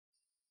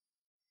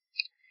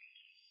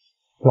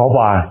老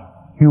板，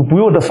有不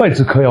用的废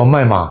纸壳要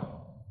卖吗？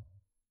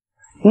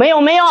没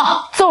有，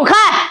走开，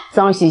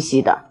脏兮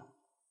兮的。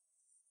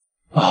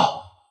啊，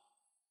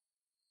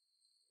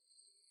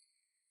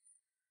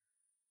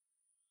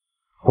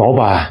老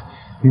板，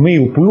你们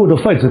有不用的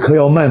废纸壳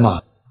要卖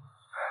吗？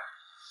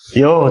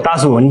有，大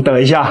叔，你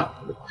等一下。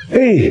哎，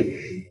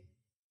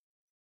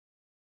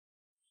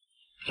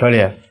小李，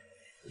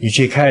你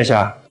去看一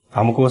下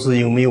咱们公司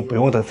有没有不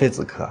用的废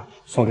纸壳，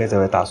送给这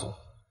位大叔。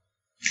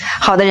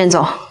好的，任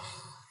总。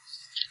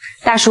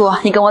大叔，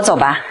你跟我走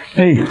吧。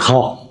哎，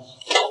好。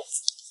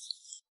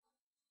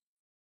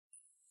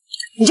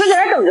你就在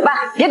这儿等着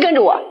吧，别跟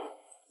着我。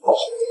哦。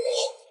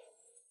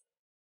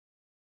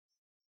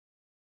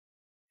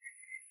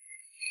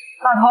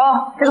老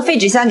头，这个废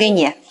纸箱给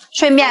你，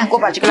顺便给我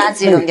把这个垃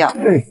圾扔掉。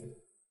哎。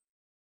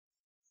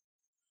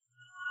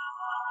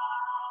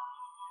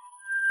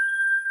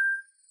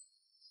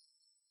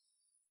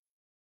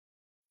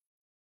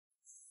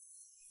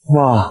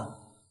妈，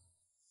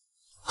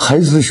孩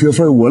子的学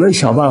费我来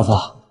想办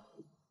法。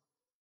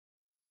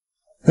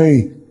哎，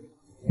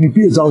你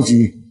别着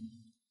急。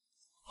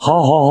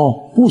好，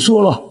不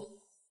说了。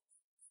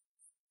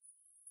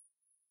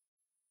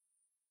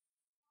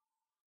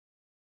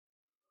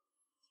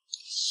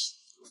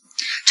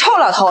臭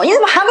老头，你怎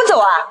么还不走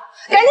啊？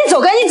赶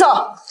紧走！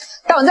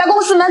等在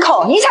公司门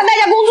口影响大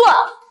家工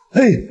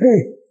作。哎。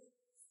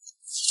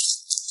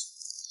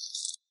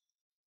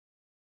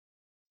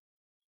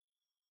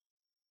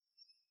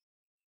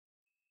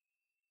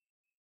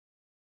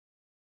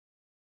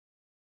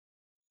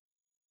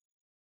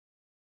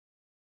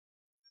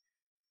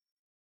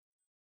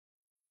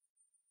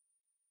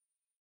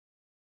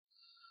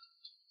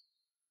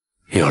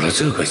有了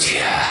这个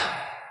钱，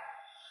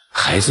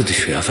孩子的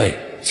学费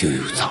就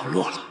有着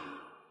落了。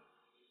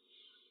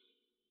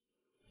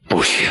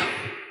不行，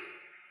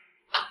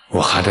我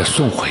还得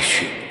送回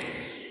去，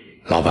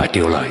老板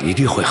丢了一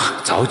定会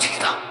很着急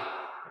的。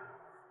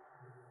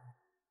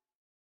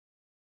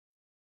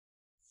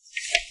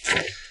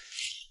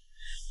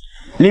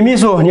李秘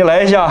书，你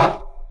来一下。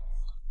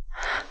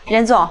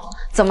任总，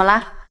怎么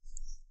了？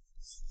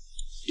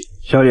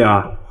小李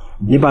啊，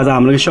你把咱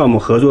们那个项目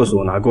合作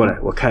书拿过来，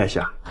我看一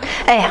下。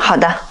哎，好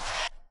的。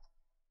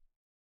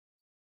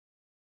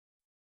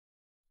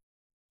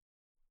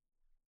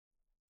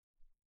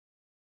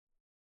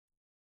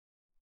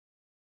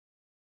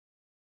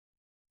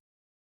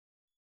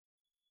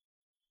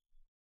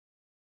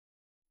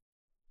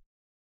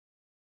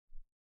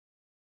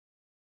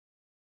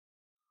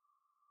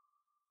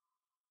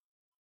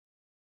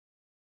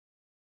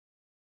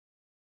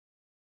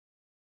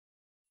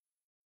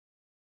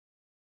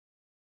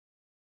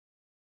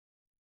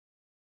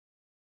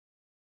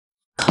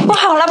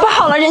不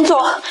好了，任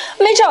总，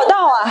没找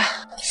到啊！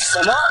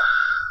什么？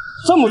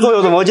这么重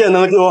要的文件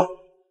能丢？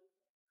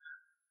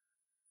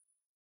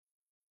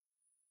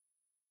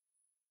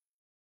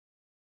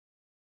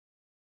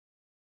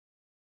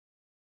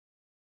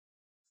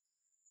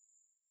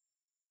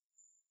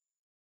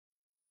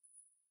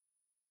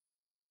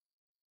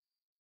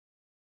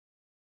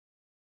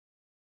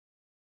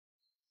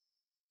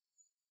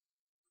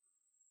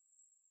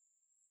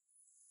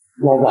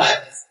老板，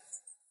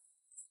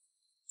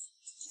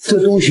这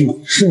东西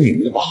是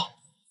你的吧？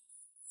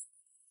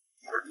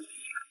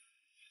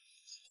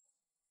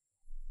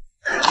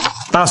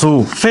大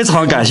叔，非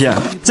常感谢，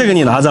这个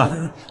你拿着。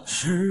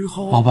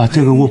老板，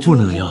这个我不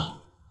能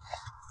要。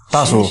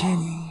大叔，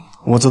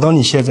我知道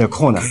你现在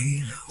困难，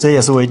这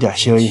也是我一点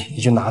心意，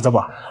你就拿着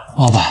吧。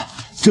老板，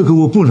这个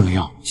我不能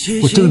要，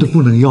我真的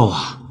不能要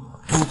啊！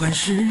不管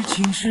是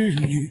晴是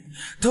雨，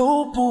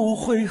都不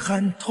会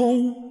喊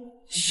痛。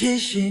谢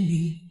谢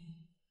你，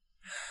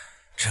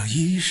这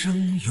一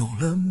生有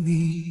了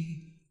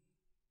你。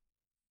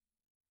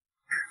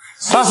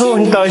大叔，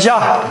你等一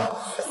下。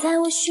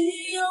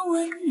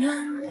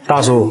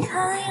大叔，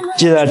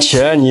既然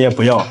钱你也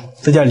不要，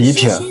这件礼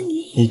品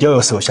你就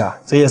有手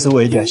下，这也是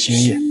我一点心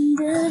意。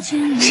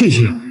谢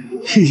谢。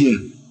谢谢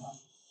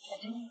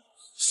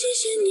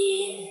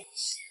你，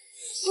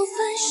不翻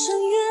山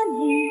越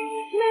岭，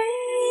每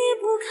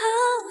步靠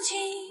近。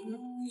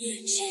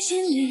谢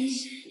谢你，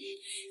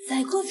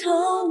在过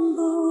从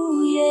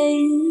不言语。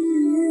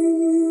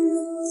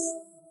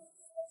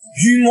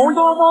如我多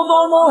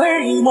麼希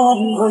望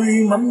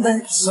去吻的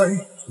誰，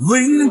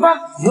永不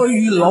會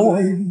老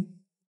去。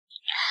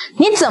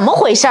你怎么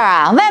回事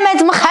啊？外卖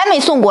怎么还没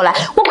送过来？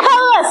我快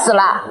饿死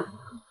了。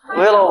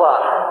喂，老板，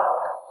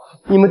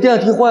你们电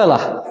梯坏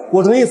了，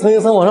我正一层一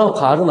层往上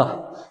爬着呢，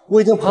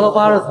我已经爬到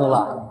80层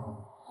了。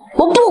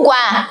我不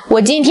管，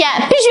我今天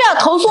必须要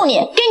投诉你，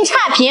给你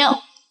差评。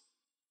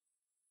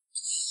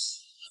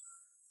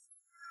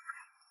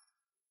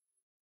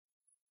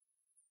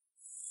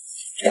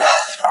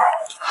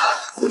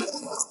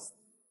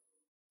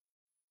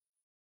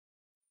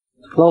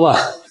老板，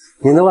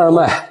您的外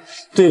卖，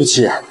对不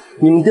起，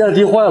你们电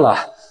梯坏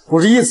了，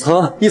我是一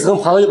层一层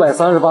爬到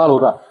138楼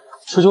的，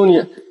求求你，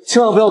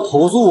千万不要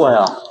投诉我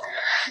呀！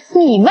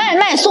你外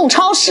卖送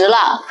超时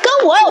了，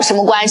跟我有什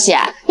么关系？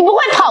你不会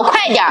跑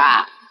快点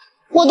啊？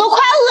我都快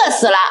饿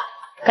死了，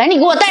赶紧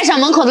给我带上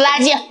门口的垃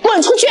圾，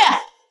滚出去！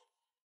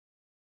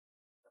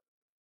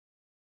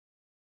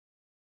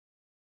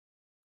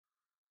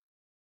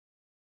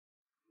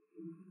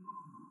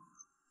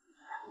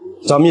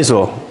张秘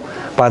书，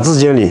把自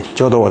经理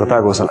叫到我的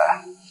办公室来。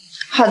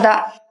好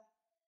的。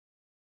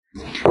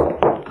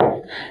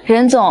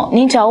任总，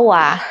您找我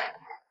啊？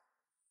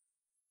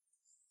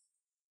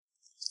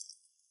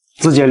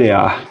自经理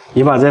啊，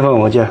你把这份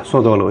文件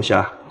送到楼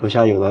下，楼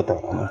下有人等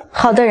我们。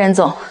好的，任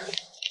总。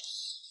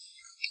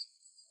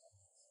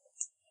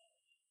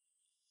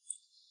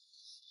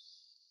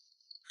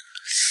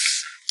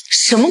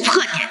什么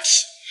破电梯？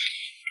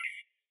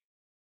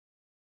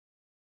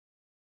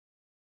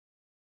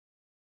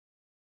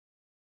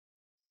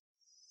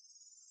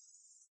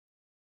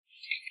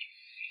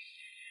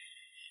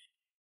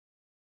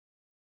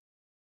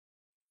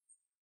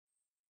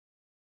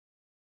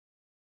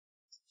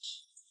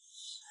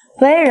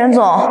喂，任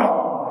总。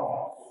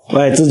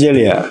喂，自经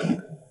理，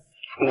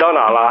你到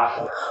哪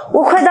了？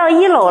我快到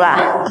1楼了。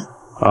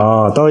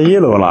哦，到1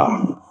楼了。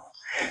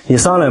你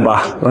上来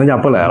吧，人家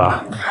不来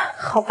了。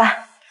好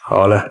吧。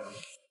好嘞。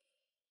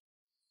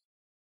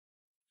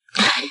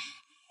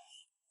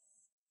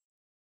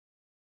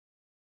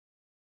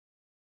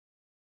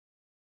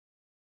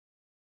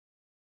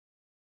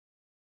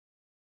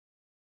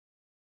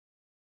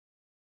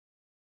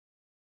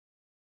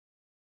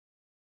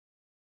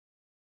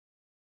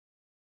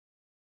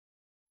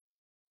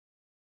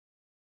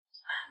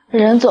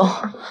任总，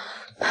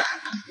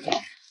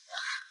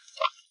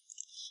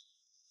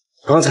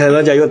刚才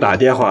人家又打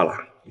电话了，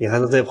你还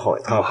是再跑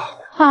一趟吧。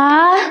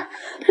啊，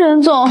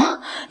任总，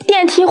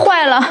电梯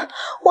坏了，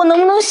我能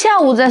不能下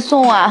午再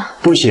送啊？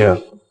不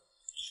行，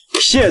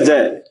现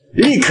在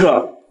立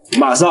刻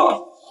马上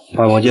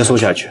把文件送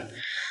下去。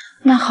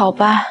那好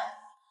吧。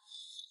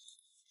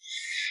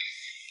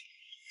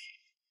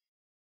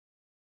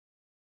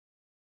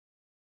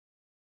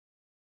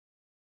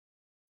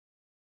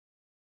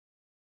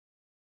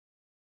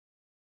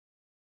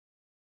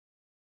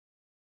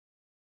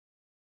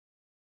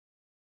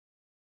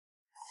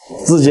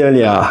自经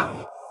理啊，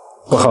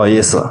不好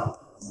意思，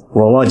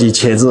我忘记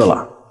签字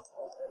了，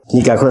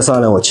你赶快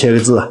上来，我签个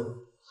字。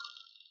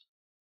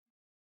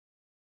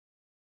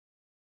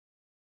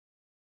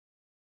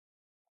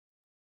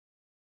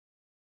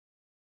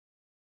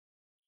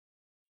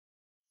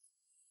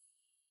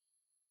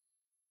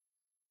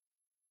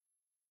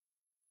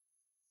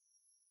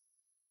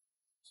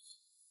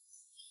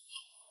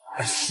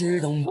是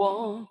懂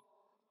我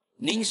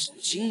凝视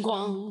情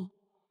况，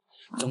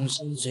总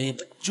是最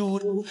不主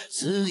流，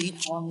肆意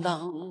闯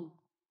荡，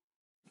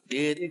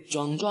跌跌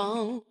撞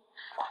撞，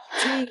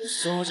情有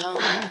所长。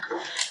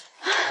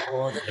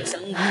我的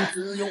江湖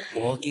自有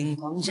我定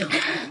方向。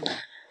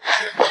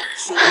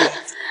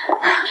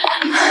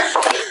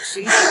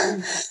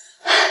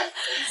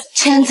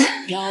签字。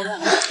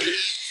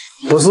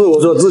不是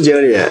我说自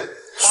经理，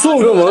送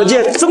个文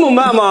件这么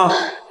慢吗？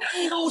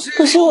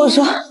不是我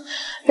说，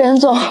任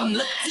总，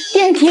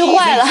电梯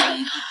坏了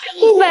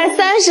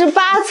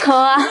，138层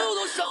啊，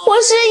我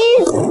是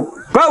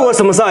关我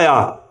什么事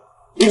呀？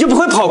你就不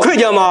会跑快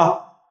点吗？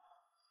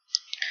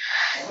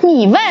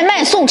你外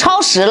卖送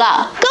超时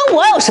了，跟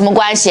我有什么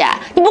关系啊？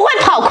你不会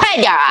跑快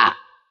点啊？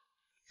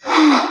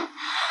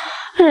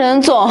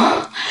任总，原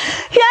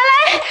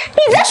来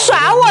你在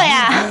耍我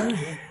呀！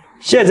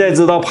现在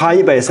知道爬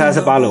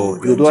138楼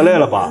有多累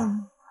了吧？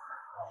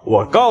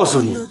我告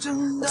诉你，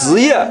职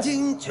业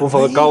不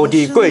分高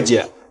低贵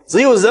贱，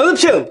只有人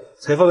品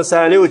才分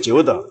3、6、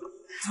9等。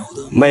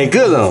每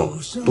个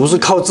人都是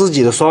靠自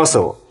己的双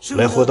手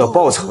来获得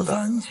报酬的，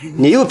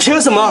你又凭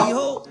什么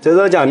在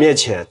人家面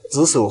前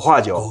指手画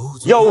脚、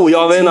耀武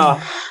扬威呢？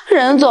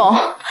任总，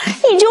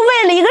你就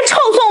为了一个臭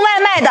送外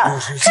卖的，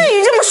至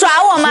于这么耍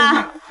我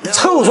吗？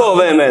臭送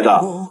外卖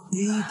的，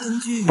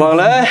本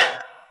来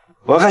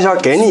我还想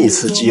给你一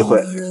次机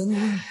会，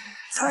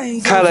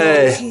看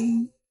来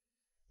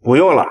不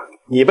用了，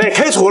你被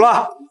开除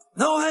了。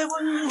你就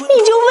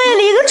为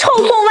了一个臭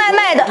送外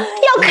卖的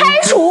要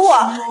开除我，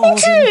你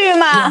至于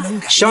吗？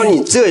像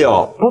你这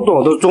样不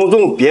懂得尊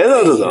重别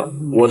人的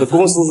人，我的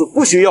公司是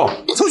不需要。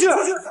出去！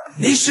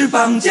你是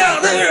绑架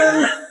的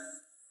人，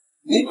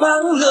你绑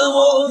了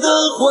我的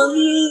魂，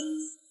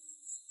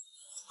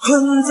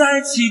困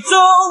在其中，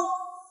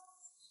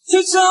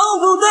却找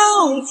不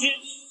到去。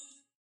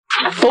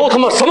都他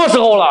妈什么时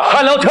候了，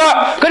还聊天？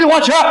赶紧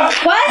还钱！还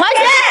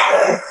钱！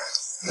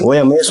我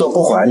也没说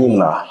不还你们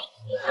了，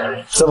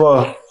这不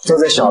正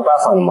在想办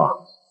法呢吗？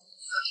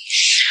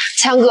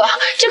强哥，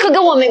这可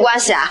跟我没关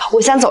系啊，我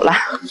先走了。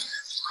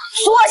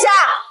坐下。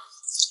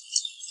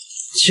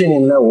欠你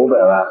们那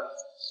500万，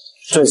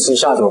最迟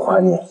下周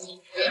还你。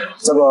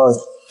这不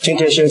今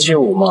天星期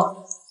5吗？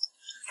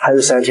还有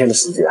3天的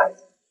时间。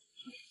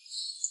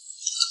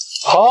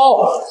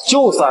好，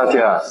就3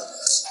天。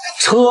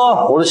车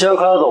我就先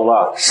开走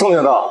了，剩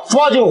下的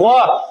抓紧还。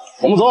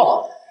我们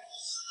走。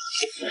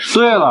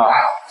对了，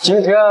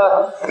今天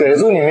给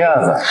足你面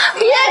子。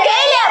别给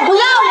脸不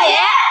要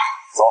脸！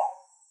走。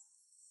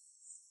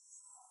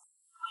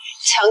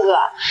强哥，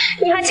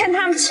你还欠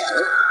他们钱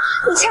呢？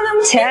你欠他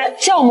们钱，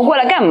叫我们过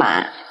来干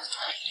嘛？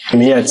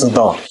你也知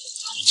道，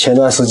前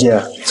段时间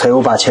财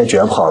务把钱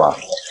卷跑了，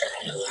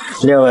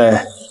另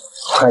外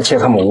还欠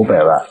他们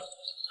500万。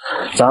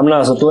咱们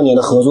那是多年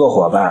的合作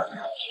伙伴，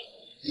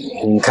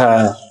你看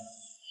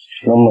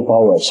能不能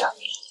帮我一下？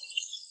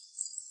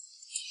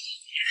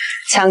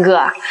强哥，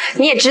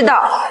你也知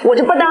道，我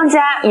这不当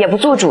家也不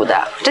做主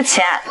的，这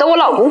钱都我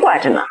老公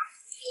管着呢。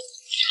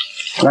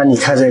那你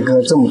看这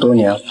个这么多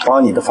年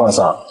帮你的放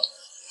上，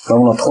能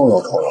不能透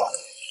露透露？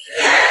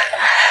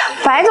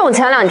白总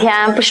前2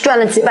天不是赚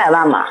了几百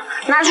万吗？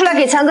拿出来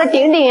给强哥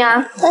顶顶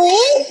呀！哎，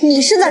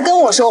你是在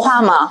跟我说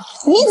话吗？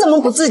你怎么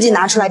不自己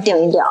拿出来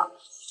顶一顶？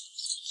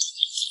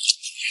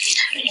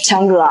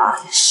强哥，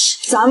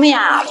咱们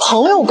呀，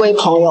朋友归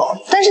朋友，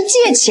但是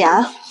借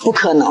钱不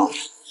可能。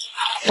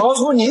当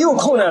初你有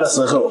困难的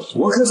时候，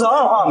我可是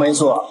二话没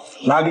说，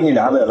拿给你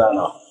200万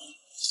呢。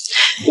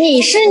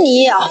你是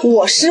你，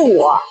我是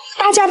我，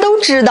大家都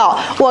知道，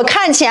我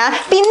看钱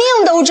比命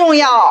都重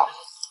要。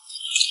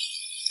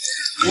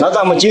那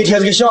咱们今天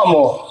这个项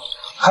目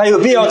还有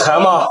必要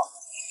谈吗？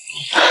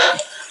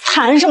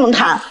谈什么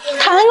谈？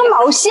谈个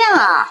毛线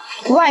啊！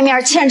外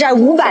面欠债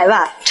500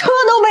万，车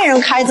都被人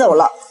开走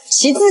了，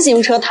骑自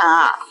行车谈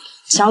啊？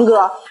强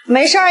哥，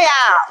没事呀，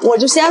我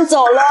就先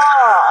走了。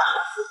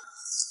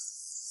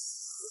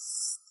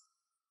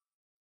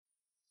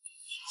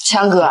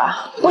强哥，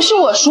不是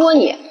我说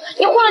你，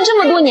你混了这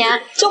么多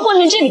年，就混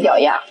成这个屌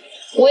样。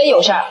我也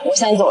有事儿，我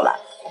先走了，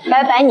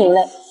拜拜您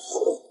了。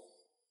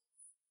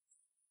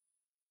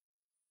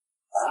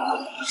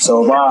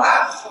走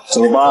吧，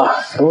走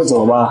吧，都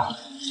走吧，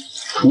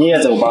你也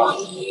走吧。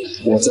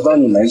我知道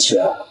你没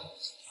钱，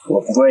我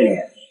不怪你。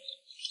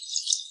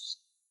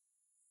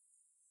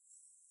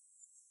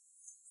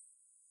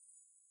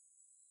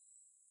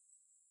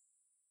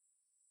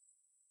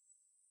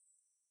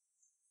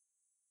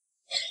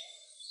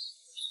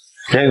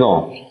田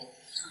总，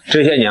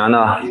这些年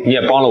呢，你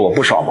也帮了我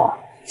不少忙。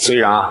虽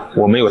然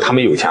我没有他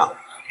们有钱，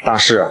但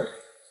是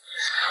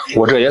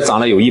我这也攒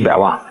了有100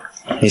万，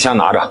你先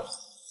拿着。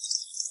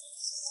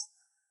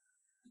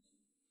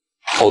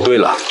哦，对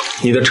了，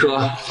你的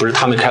车不是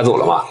他们开走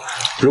了吗？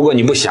如果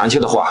你不嫌弃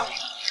的话，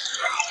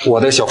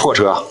我的小破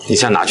车你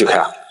先拿去开。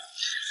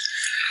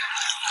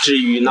至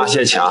于那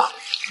些钱，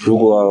如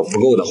果不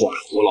够的话，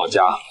我老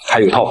家还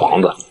有套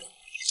房子。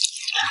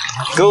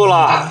够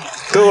了，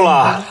够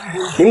了，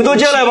你们都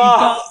进来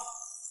吧。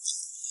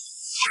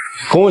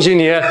恭喜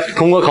你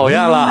通过考验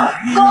了。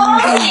恭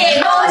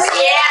喜恭喜！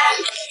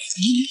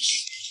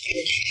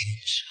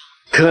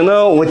可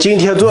能我今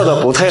天做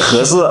的不太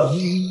合适，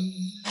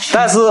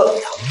但是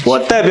我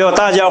代表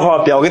大家伙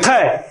表个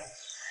态，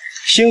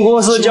新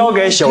公司交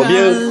给小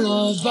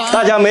兵，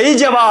大家没意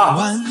见吧？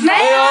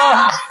没有。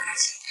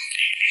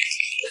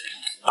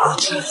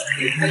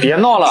别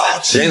闹了，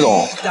任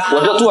总，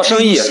我这做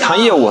生意、谈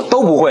业务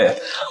都不会，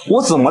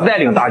我怎么带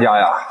领大家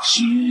呀？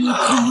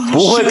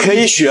不会可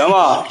以学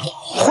嘛，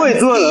会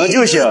做人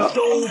就行。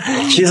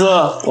其实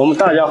我们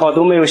大家伙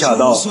都没有想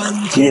到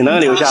你能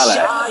留下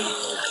来。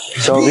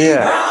小毕，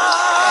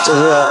这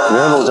是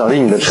任总奖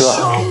励你的车，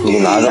你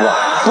拿着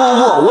吧。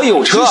不，我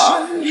有车。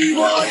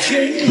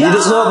你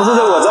的车不是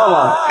在我这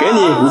吗？给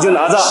你，你就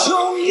拿着。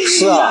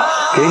是啊，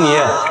给你，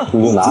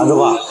你就拿着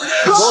吧。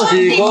恭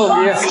喜恭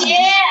喜！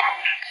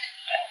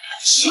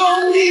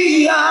兄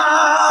弟呀，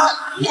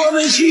我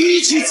们一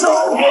起走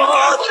过的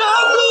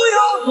路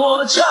有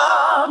多长，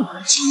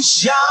就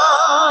像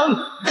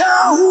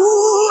那无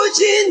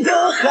尽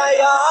的海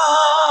洋。